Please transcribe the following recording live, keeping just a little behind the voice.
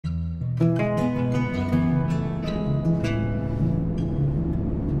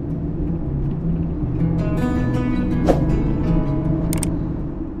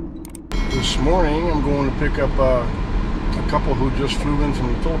morning I'm going to pick up a couple who just flew in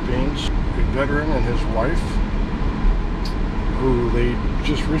from the Philippines, a veteran and his wife, who they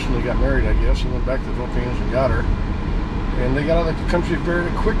just recently got married, I guess, and went back to the Philippines and got her. And they got out of the country very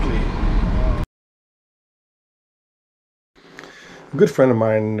quickly. A good friend of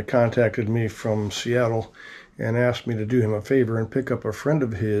mine contacted me from Seattle and asked me to do him a favor and pick up a friend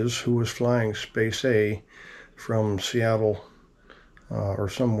of his who was flying Space A from Seattle or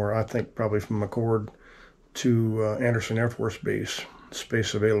somewhere, I think probably from McCord, to Anderson Air Force Base,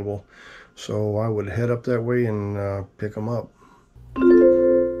 space available. So I would head up that way and pick him up.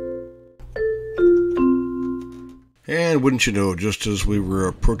 And wouldn't you know, just as we were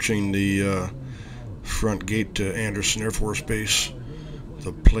approaching the front gate to Anderson Air Force Base,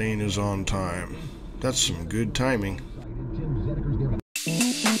 the plane is on time. That's some good timing.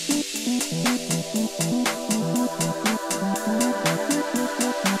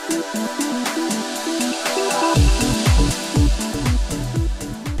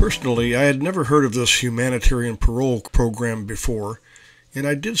 Personally, I had never heard of this Humanitarian Parole program before, and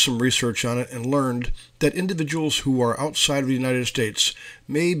I did some research on it and learned that individuals who are outside of the United States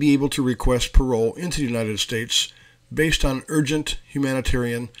may be able to request parole into the United States based on urgent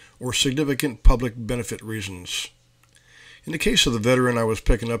humanitarian or significant public benefit reasons. In the case of the veteran I was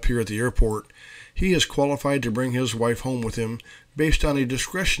picking up here at the airport, he is qualified to bring his wife home with him based on a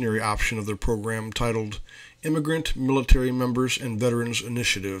discretionary option of the program titled Immigrant Military Members and Veterans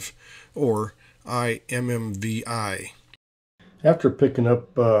Initiative, or IMMVI. After picking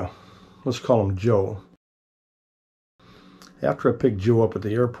up, let's call him Joe. After I picked Joe up at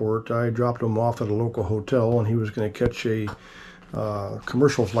the airport, I dropped him off at a local hotel, and he was going to catch a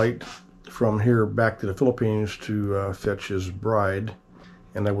commercial flight from here back to the Philippines to fetch his bride,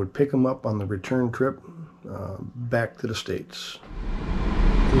 and I would pick him up on the return trip back to the States.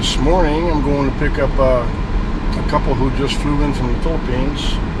 This morning I'm going to pick up a couple who just flew in from the Philippines,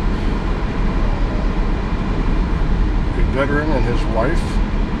 a veteran and his wife,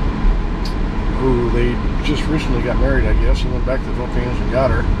 who they just recently got married, I guess, and went back to the Philippines and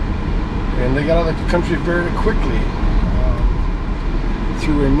got her. And they got out of the country very quickly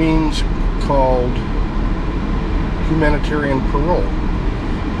through a means called Humanitarian Parole.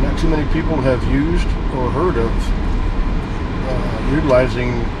 Not too many people have used or heard of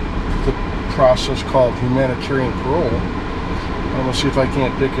utilizing the process called Humanitarian Parole. I'm going to see if I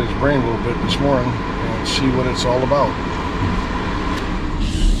can't pick his brain a little bit this morning and see what it's all about.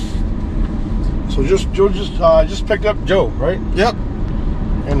 So Joe just picked up Joe, right? Yep.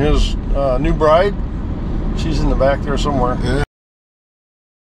 And his new bride, she's in the back there somewhere. Yeah.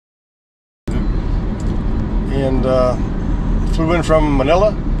 And flew in from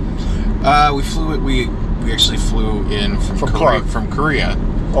Manila. We actually flew in from Korea. From Korea.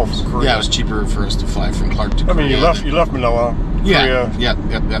 Oh, from Korea. Yeah, it was cheaper for us to fly from Clark to Korea. I mean, you left Manila, Korea, yep,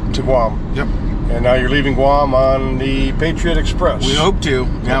 to Guam. Yep. And now you're leaving Guam on the Patriot Express. We hope to.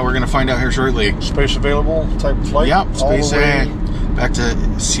 Yeah, we're going to find out here shortly. Space available type flight? Yep, Space A. Back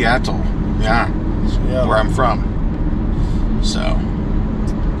to Seattle. Yeah. Seattle. Where I'm from. So.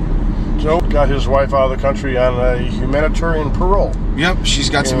 Joe got his wife out of the country on a humanitarian parole. Yep, she's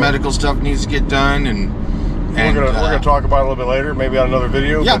got some medical stuff needs to get done, and we're gonna talk about it a little bit later, maybe on another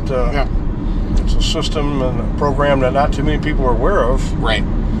video. Yeah, but it's a system and a program that not too many people are aware of. Right.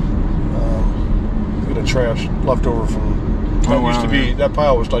 Look at the trash left over from. That used to be, that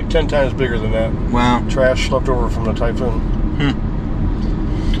pile was like 10 times bigger than that. Wow. Trash left over from the typhoon.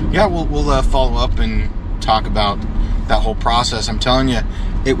 Yeah, we'll follow up and talk about that whole process. I'm telling you,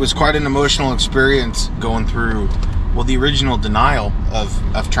 it was quite an emotional experience going through, well, the original denial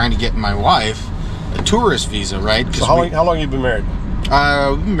of trying to get my wife a tourist visa, right? So how long have you been married?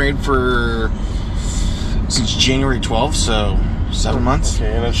 We've been married since January 12th, so 7 months.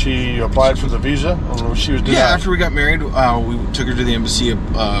 Okay, and then she applied for the visa, and she was denied. Yeah, after we got married, we took her to the embassy.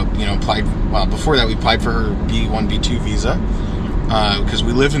 Applied. Well, before that, we applied for her B1, B2 visa because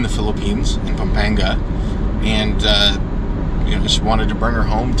we live in the Philippines in Pampanga, and she wanted to bring her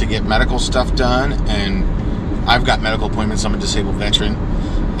home to get medical stuff done. And I've got medical appointments. I'm a disabled veteran,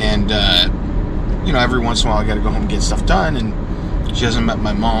 and every once in a while I got to go home and get stuff done. And she hasn't met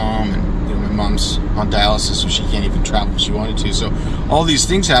my mom, and my mom's on dialysis, so she can't even travel if she wanted to. So all these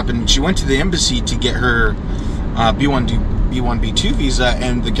things happened. She went to the embassy to get her B1, B2 visa,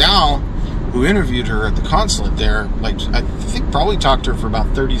 and the gal who interviewed her at the consulate there, I think probably talked to her for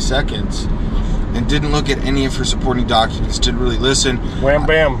about 30 seconds and didn't look at any of her supporting documents, didn't really listen. Wham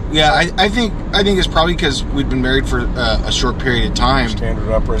bam. Yeah, I think it's probably because we'd been married for a short period of time. Standard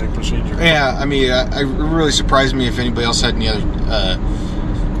operating procedure. Yeah, I mean, it really surprised me if anybody else had any other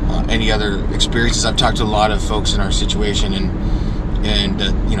any other experiences. I've talked to a lot of folks in our situation, and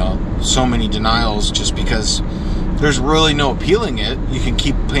you know, so many denials just because there's really no appealing it. You can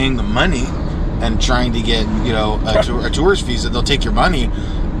keep paying the money and trying to get, you know, a tourist visa. They'll take your money,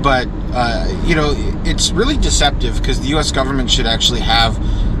 but you know, it's really deceptive because the U.S. government should actually have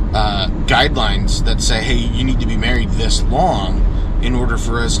guidelines that say, hey, you need to be married this long in order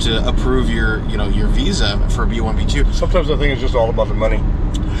for us to approve your, you know, your visa for B1, B2. Sometimes I think it's just all about the money.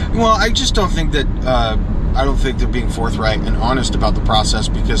 Well, I just don't think that, I don't think they're being forthright and honest about the process,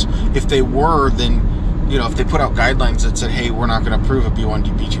 because if they were, then, you know, if they put out guidelines that said, hey, we're not going to approve a B1,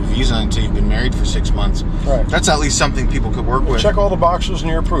 B2 visa until you've been married for 6 months, right, that's at least something people could work with. Check all the boxes and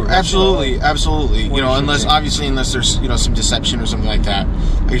you're approved. Absolutely, absolutely. You know, unless, obviously, unless there's, you know, some deception or something like that.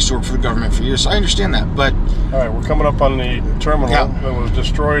 I used to work for the government for years, so I understand that, but... All right, we're coming up on the terminal that was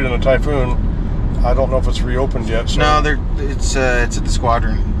destroyed in a typhoon. I don't know if it's reopened yet. So. No, it's at the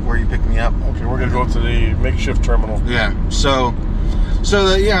squadron where you picked me up. Okay, we're going to go to the makeshift terminal. Yeah, so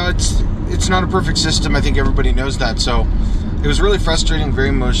yeah, it's not a perfect system. I think everybody knows that. So it was really frustrating, very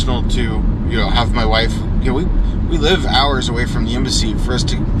emotional to, you know, have my wife, you know, we live hours away from the embassy. For us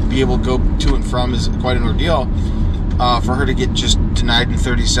to be able to go to and from is quite an ordeal. For her to get just denied in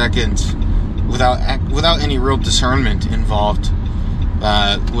 30 seconds without any real discernment involved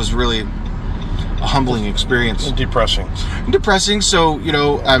was really a humbling experience. And depressing. So, you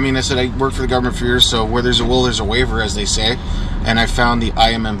know, I mean, I said I worked for the government for years, so where there's a will, there's a waiver, as they say. And I found the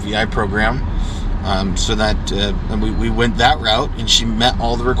IMMVI program, so that and we went that route, and she met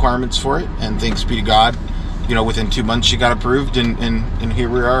all the requirements for it. And thanks be to God, you know, within 2 months she got approved, and here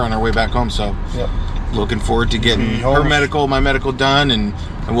we are on our way back home. So, yep, looking forward to getting my medical done, and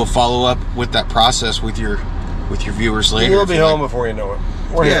we'll follow up with that process with your viewers later. You'll be home before you know it.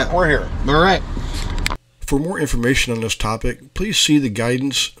 We're here. All right. For more information on this topic, please see the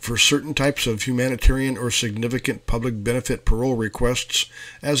guidance for certain types of humanitarian or significant public benefit parole requests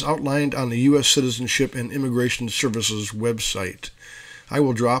as outlined on the U.S. Citizenship and Immigration Services website. I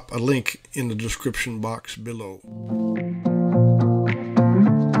will drop a link in the description box below.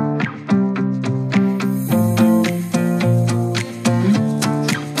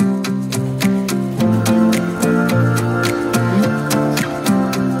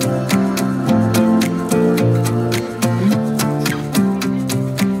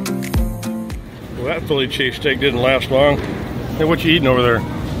 Philly cheesesteak didn't last long. Hey, what you eating over there?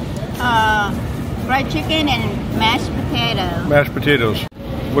 Fried chicken and mashed potatoes. Mashed potatoes.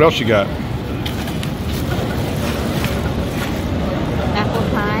 What else you got? Apple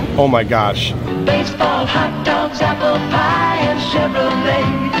pie. Oh my gosh. Baseball, hot dogs, apple pie, and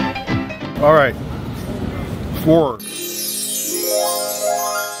Chevrolet. All right. 4.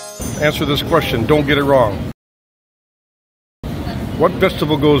 Answer this question. Don't get it wrong. What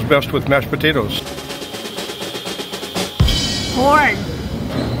vegetable goes best with mashed potatoes? Corn.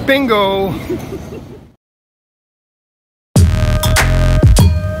 Bingo!